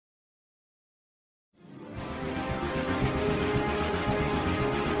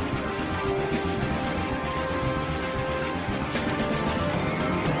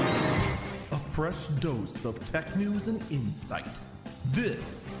fresh dose of tech news and insight.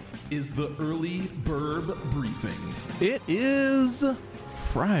 This is the Early Burb Briefing. It is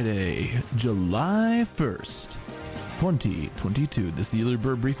Friday, July 1st, 2022. This is the Early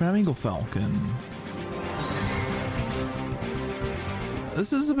Burb Briefing. I'm Eagle Falcon.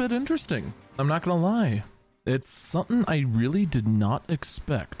 This is a bit interesting. I'm not going to lie. It's something I really did not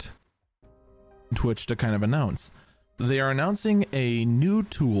expect Twitch to kind of announce. They are announcing a new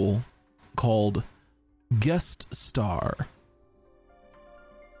tool called Guest Star.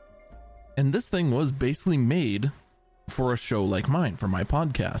 And this thing was basically made for a show like mine, for my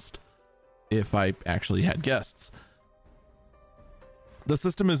podcast, if I actually had guests. The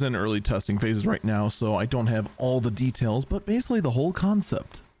system is in early testing phases right now, so I don't have all the details, but basically the whole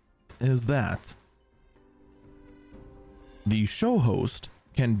concept is that the show host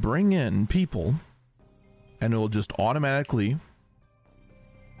can bring in people and it will just automatically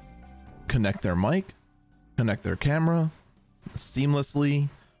connect their mic, connect their camera, seamlessly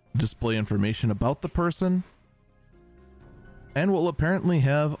display information about the person, and will apparently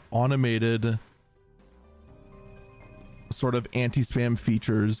have automated sort of anti-spam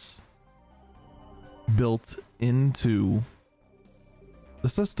features built into the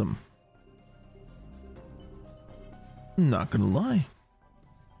system. I'm not gonna lie.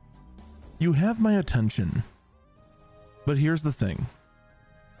 You have my attention. But here's the thing.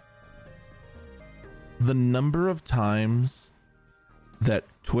 The number of times that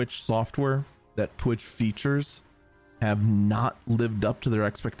Twitch software, that Twitch features have not lived up to their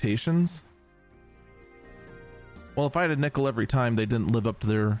expectations. Well, if I had a nickel every time they didn't live up to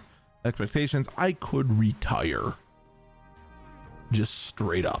their expectations, I could retire. Just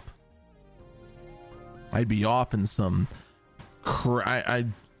straight up. I'd be off in some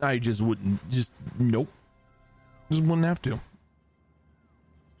I just wouldn't, nope. Just wouldn't have to.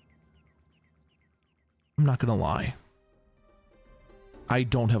 I'm not gonna lie. I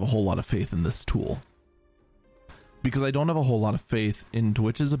don't have a whole lot of faith in this tool. Because I don't have a whole lot of faith in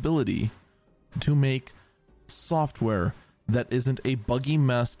Twitch's ability to make software that isn't a buggy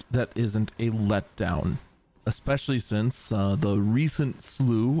mess, that isn't a letdown. Especially since the recent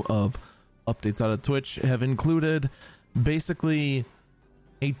slew of updates out of Twitch have included basically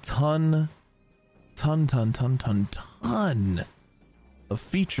a ton of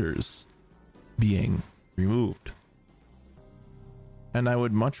features being removed. And I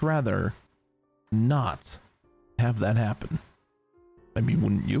would much rather not have that happen. I mean,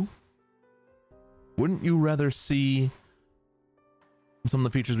 wouldn't you? Wouldn't you rather see some of the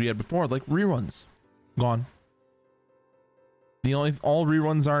features we had before, like reruns, gone? All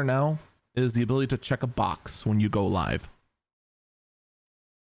reruns are now is the ability to check a box when you go live.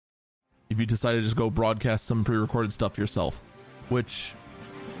 If you decide to just go broadcast some pre-recorded stuff yourself, which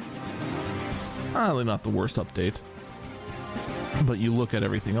probably not the worst update, but you look at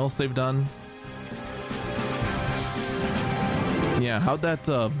everything else they've done. Yeah, how'd that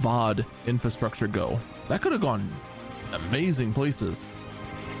VOD infrastructure go? That could have gone amazing places,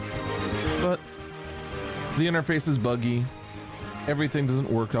 but the interface is buggy. Everything doesn't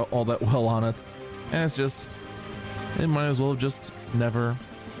work out all that well on it, and it might as well have just never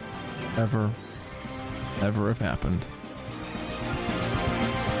ever have happened.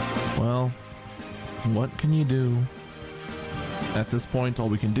 Well, what can you do? At this point, all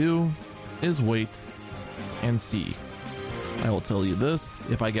we can do is wait and see. I will tell you this,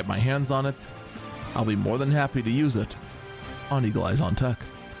 if I get my hands on it, I'll be more than happy to use it on Eagle Eyes on Tech.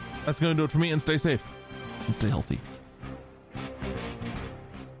 That's going to do it for me, and stay safe and stay healthy.